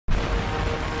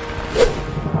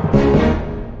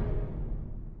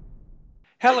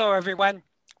Hello, everyone.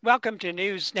 Welcome to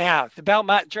News Now, the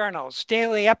Belmont Journal's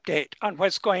daily update on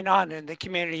what's going on in the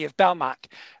community of Belmont.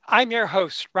 I'm your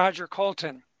host, Roger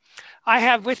Colton. I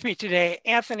have with me today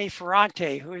Anthony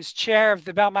Ferrante, who is chair of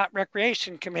the Belmont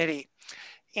Recreation Committee.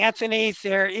 Anthony,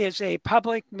 there is a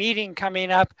public meeting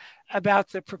coming up about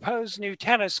the proposed new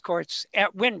tennis courts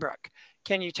at Winn Brook.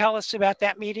 Can you tell us about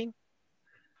that meeting?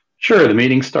 Sure. The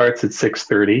meeting starts at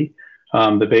 6:30.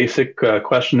 The basic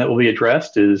question that will be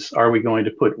addressed is, are we going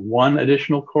to put one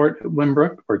additional court at Winn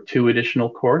Brook or two additional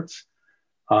courts?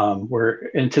 We're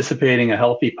anticipating a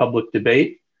healthy public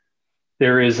debate.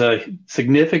 There is a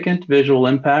significant visual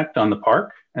impact on the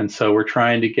park, and so we're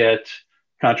trying to get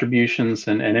contributions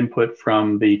and input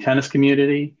from the tennis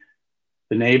community,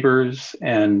 the neighbors,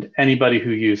 and anybody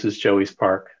who uses Joey's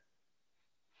Park.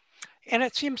 And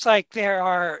it seems like there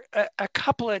are a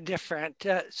couple of different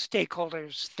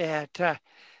stakeholders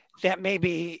that may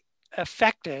be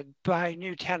affected by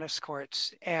new tennis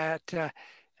courts at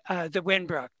the Winn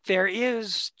Brook. There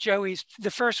is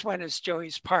the first one is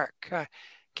Joey's Park.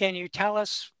 Can you tell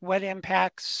us what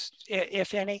impacts,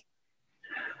 if any,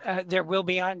 there will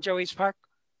be on Joey's Park?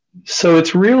 So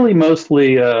it's really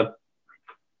mostly the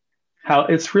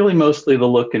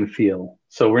look and feel.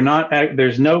 So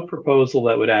there's no proposal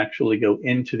that would actually go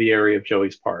into the area of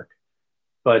Joey's Park.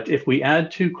 But if we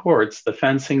add two courts, the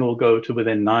fencing will go to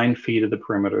within 9 feet of the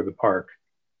perimeter of the park,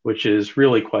 which is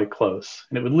really quite close.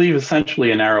 And it would leave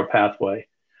essentially a narrow pathway.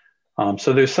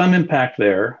 So there's some impact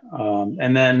there.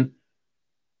 And then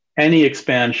any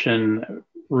expansion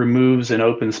removes an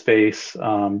open space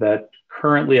that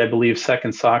currently, I believe,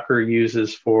 Second Soccer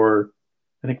uses for,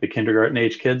 I think, the kindergarten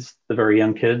age kids, the very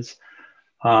young kids.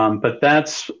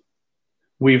 But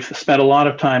we've spent a lot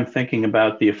of time thinking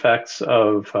about the effects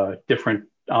of different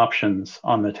options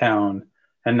on the town,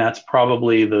 and that's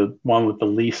probably the one with the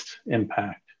least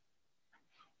impact.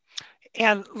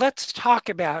 And let's talk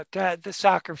about the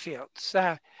soccer fields.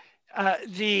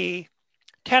 The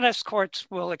tennis courts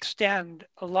will extend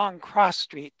along Cross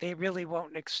Street. They really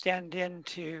won't extend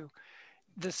into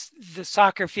the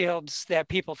soccer fields that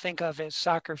people think of as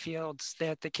soccer fields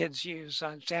that the kids use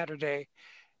on Saturdays,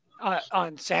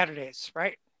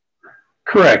 right?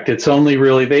 Correct. It's only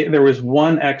really, there was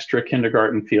one extra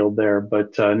kindergarten field there,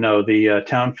 but no, the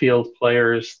town field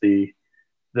players, the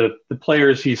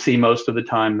players you see most of the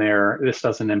time there, this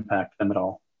doesn't impact them at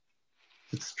all.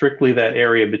 It's strictly that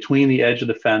area between the edge of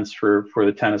the fence for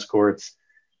the tennis courts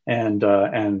and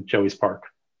Joey's Park.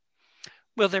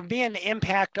 Will there be an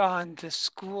impact on the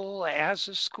school as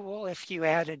a school if you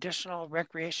add additional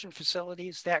recreation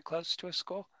facilities that close to a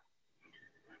school?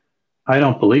 I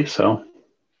don't believe so.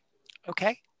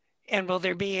 Okay. And will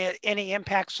there be any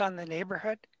impacts on the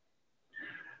neighborhood?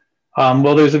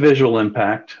 Well, there's a visual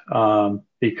impact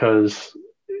because,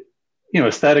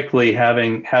 aesthetically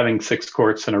having 6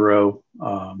 courts in a row,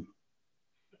 5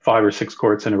 or 6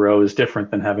 courts in a row is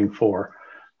different than having 4.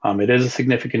 It is a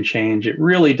significant change. It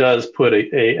really does put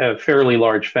a fairly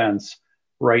large fence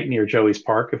right near Joey's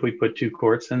Park if we put 2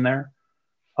 courts in there.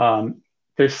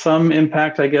 There's some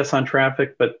impact, I guess, on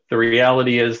traffic, but the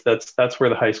reality is that's where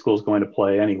the high school is going to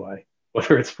play anyway.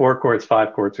 Whether it's 4 courts,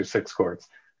 5 courts, or 6 courts,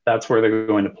 that's where they're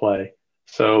going to play.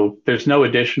 So there's no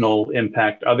additional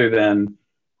impact other than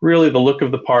really the look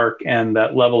of the park and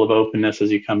that level of openness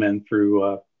as you come in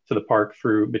through to the park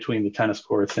through between the tennis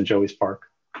courts and Joey's Park.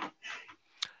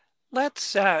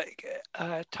 Let's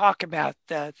talk about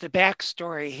the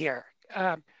backstory here.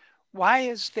 Why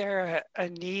is there a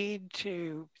need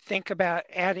to think about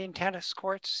adding tennis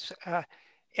courts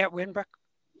at Winn Brook?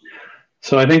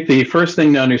 So I think the first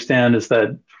thing to understand is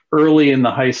that early in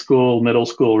the high school, middle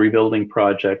school rebuilding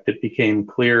project, it became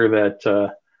clear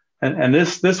that, and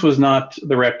this was not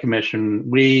the Rec Commission.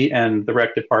 We and the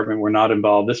Rec Department were not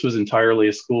involved. This was entirely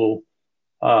a school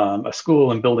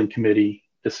and building committee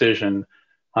decision.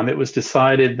 It was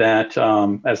decided that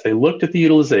as they looked at the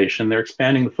utilization, they're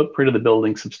expanding the footprint of the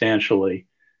building substantially,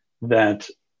 that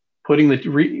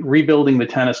rebuilding the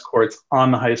tennis courts on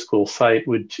the high school site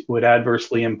would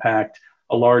adversely impact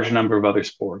a large number of other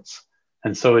sports.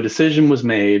 And so a decision was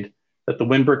made that the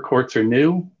Winn Brook courts are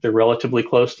new, they're relatively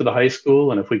close to the high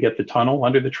school, and if we get the tunnel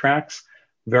under the tracks,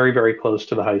 very, very close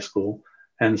to the high school.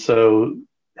 And so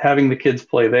having the kids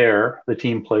play there, the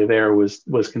team play there,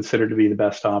 was considered to be the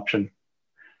best option.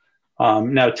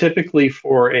 Now, typically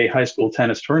for a high school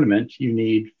tennis tournament, you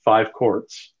need 5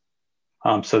 courts.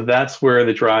 So that's where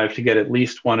the drive to get at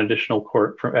least one additional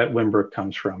court at Winn Brook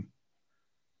comes from.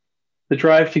 The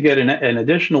drive to get an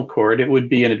additional court, it would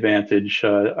be an advantage,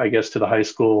 I guess, to the high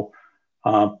school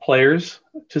players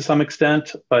to some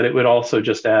extent, but it would also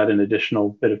just add an additional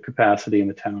bit of capacity in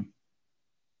the town.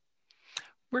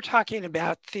 We're talking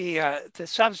about the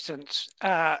substance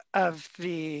of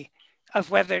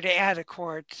whether to add a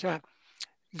court.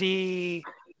 The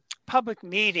public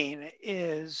meeting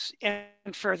is in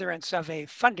furtherance of a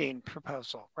funding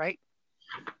proposal, right?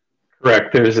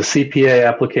 Correct. There's a CPA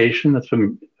application that's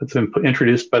been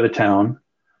introduced by the town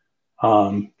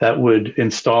that would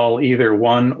install either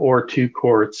one or two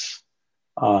courts.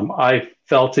 I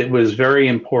felt it was very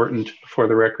important before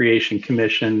the Recreation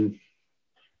Commission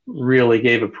really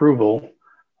gave approval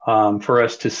for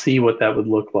us to see what that would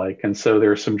look like. And so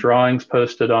there are some drawings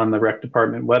posted on the Rec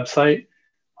Department website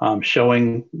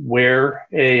showing where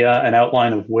an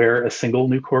outline of where a single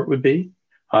new court would be.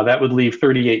 That would leave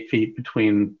 38 feet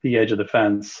between the edge of the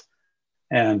fence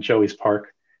and Joey's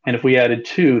Park. And if we added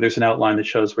two, there's an outline that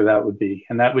shows where that would be.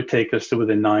 And that would take us to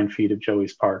within 9 feet of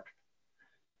Joey's Park.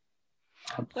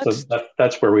 So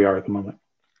that's where we are at the moment.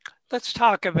 Let's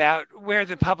talk about where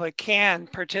the public can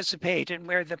participate and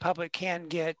where the public can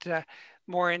get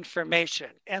more information.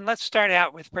 And let's start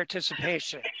out with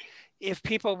participation. If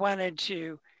people wanted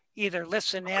to either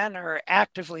listen in or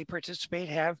actively participate,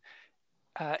 have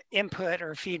input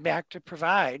or feedback to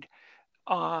provide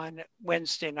on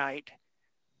Wednesday night,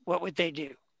 what would they do?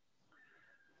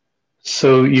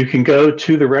 So you can go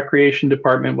to the Recreation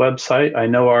Department website. I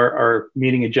know our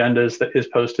meeting agenda is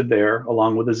posted there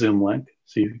along with a Zoom link.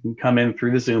 So you can come in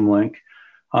through the Zoom link.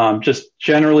 Just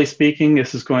generally speaking,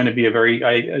 this is going to be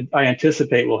I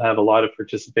anticipate we'll have a lot of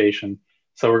participation.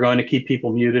 So we're going to keep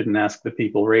people muted and ask the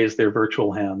people raise their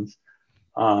virtual hands.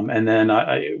 And then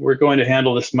we're going to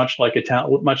handle this much like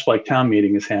town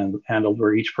meeting is handled,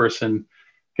 where each person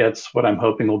gets what I'm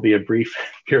hoping will be a brief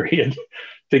period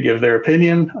to give their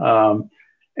opinion,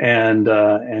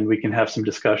 and we can have some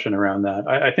discussion around that.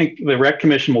 I think the Rec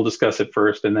Commission will discuss it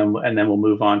first, and then we'll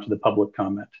move on to the public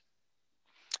comment.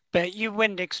 But you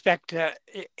wouldn't expect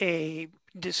a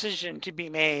decision to be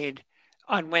made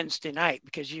on Wednesday night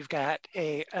because you've got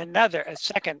a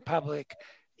second public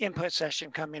input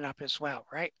session coming up as well,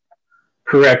 right?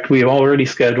 Correct. We have already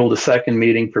scheduled a second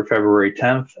meeting for February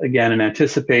 10th. Again, in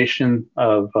anticipation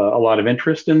of a lot of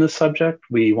interest in this subject,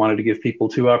 we wanted to give people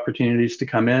 2 opportunities to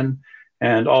come in.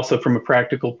 And also from a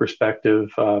practical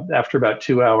perspective, after about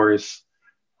 2 hours,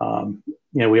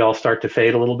 we all start to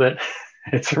fade a little bit.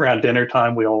 It's around dinner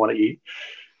time. We all want to eat.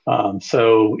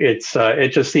 So it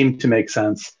just seemed to make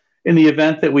sense. In the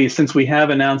event that since we have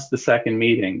announced the second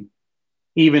meeting,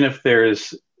 even if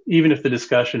the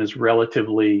discussion is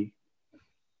relatively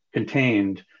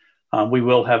contained, we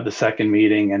will have the second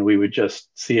meeting, and we would just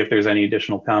see if there's any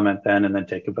additional comment then, and then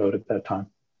take a vote at that time.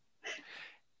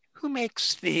 Who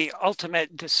makes the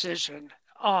ultimate decision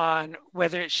on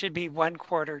whether it should be 1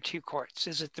 court or 2 courts?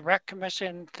 Is it the Rec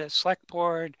Commission, the Select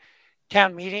Board,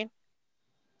 town meeting?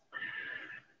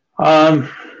 Well,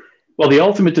 the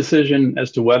ultimate decision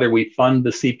as to whether we fund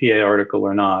the CPA article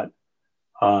or not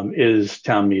is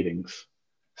town meetings.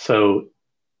 So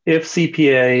if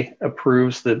CPA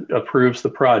approves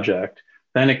the project,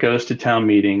 then it goes to town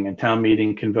meeting, and town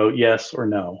meeting can vote yes or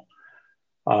no.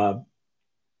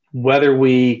 Whether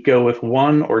we go with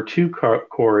 1 or 2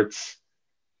 courts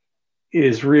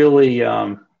is really,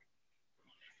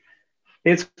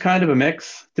 it's kind of a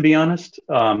mix, to be honest.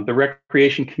 The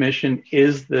Recreation Commission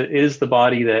is the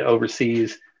body that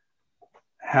oversees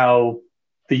how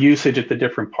the usage at the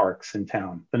different parks in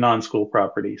town, the non-school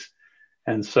properties.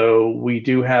 And so we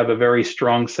do have a very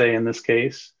strong say in this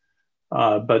case,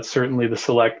 but certainly the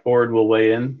Select Board will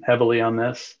weigh in heavily on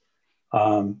this.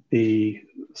 The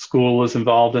school is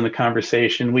involved in the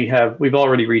conversation. We've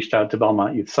already reached out to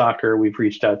Belmont Youth Soccer. We've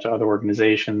reached out to other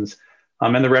organizations,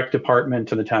 and the Rec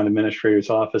Department and the Town Administrator's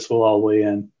Office will all weigh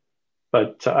in.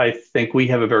 But I think we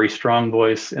have a very strong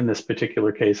voice in this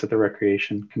particular case at the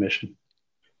Recreation Commission.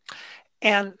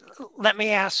 And let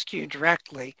me ask you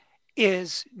directly,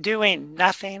 is doing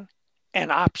nothing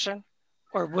an option,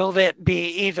 or will it be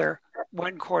either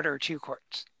 1 court or 2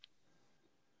 courts?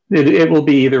 It will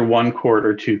be either 1 court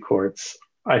or 2 courts.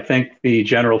 I think the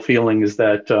general feeling is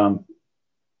that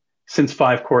since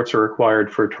 5 courts are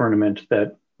required for a tournament,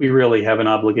 that we really have an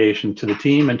obligation to the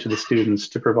team and to the students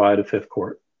to provide a 5th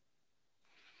court.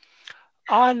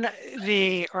 At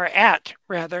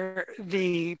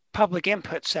the public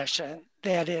input session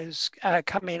that is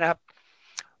coming up,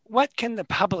 what can the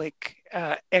public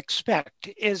expect?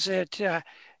 Is it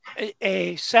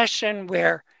a session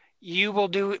where you will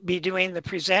be doing the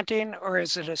presenting, or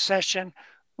is it a session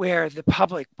where the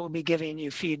public will be giving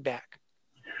you feedback?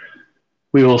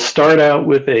 We will start out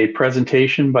with a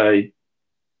presentation by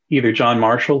either John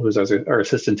Marshall, who's our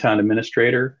assistant town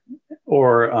administrator,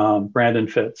 or Brandon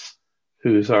Fitz,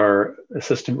 who's our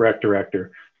assistant rec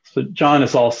director. So John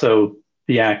is also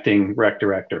the acting rec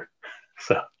director.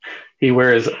 So he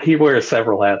wears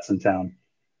several hats in town.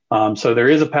 So there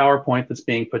is a PowerPoint that's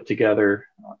being put together.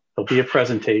 There'll be a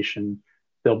presentation.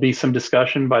 There'll be some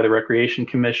discussion by the Recreation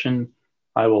Commission.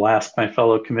 I will ask my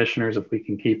fellow commissioners if we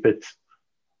can keep it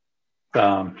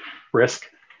brisk.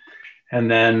 And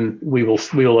then we will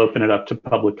open it up to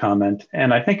public comment.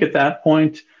 And I think at that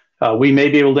point, we may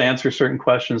be able to answer certain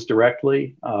questions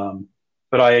directly,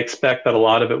 but I expect that a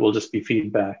lot of it will just be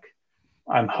feedback.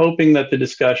 I'm hoping that the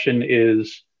discussion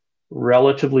is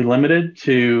relatively limited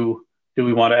to, do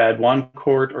we want to add 1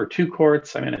 court or 2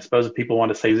 courts? I mean, I suppose if people want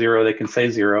to say 0, they can say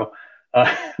 0,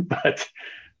 but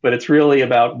it's really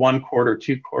about 1 court or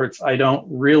 2 courts. I don't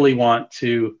really want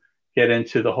to get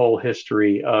into the whole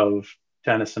history of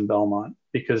tennis in Belmont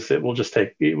because it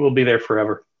will be there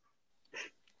forever.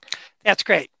 That's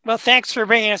great. Well, thanks for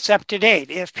bringing us up to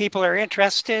date. If people are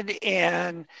interested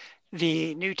in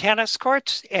the new tennis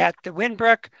courts at the Winn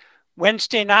Brook,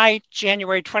 Wednesday night,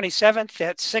 January 27th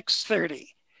at 6:30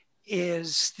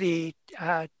 is the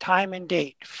time and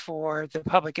date for the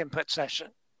public input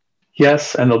session.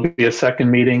 Yes, and there'll be a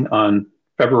second meeting on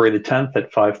February the 10th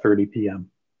at 5:30 p.m.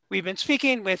 We've been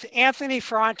speaking with Anthony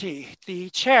Ferrante, the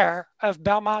chair of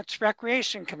Belmont's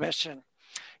Recreation Commission.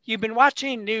 You've been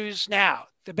watching News Now,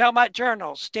 the Belmont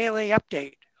Journal's daily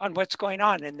update on what's going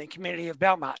on in the community of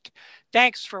Belmont.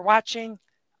 Thanks for watching.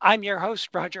 I'm your host,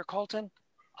 Roger Colton.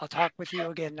 I'll talk with you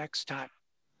again next time.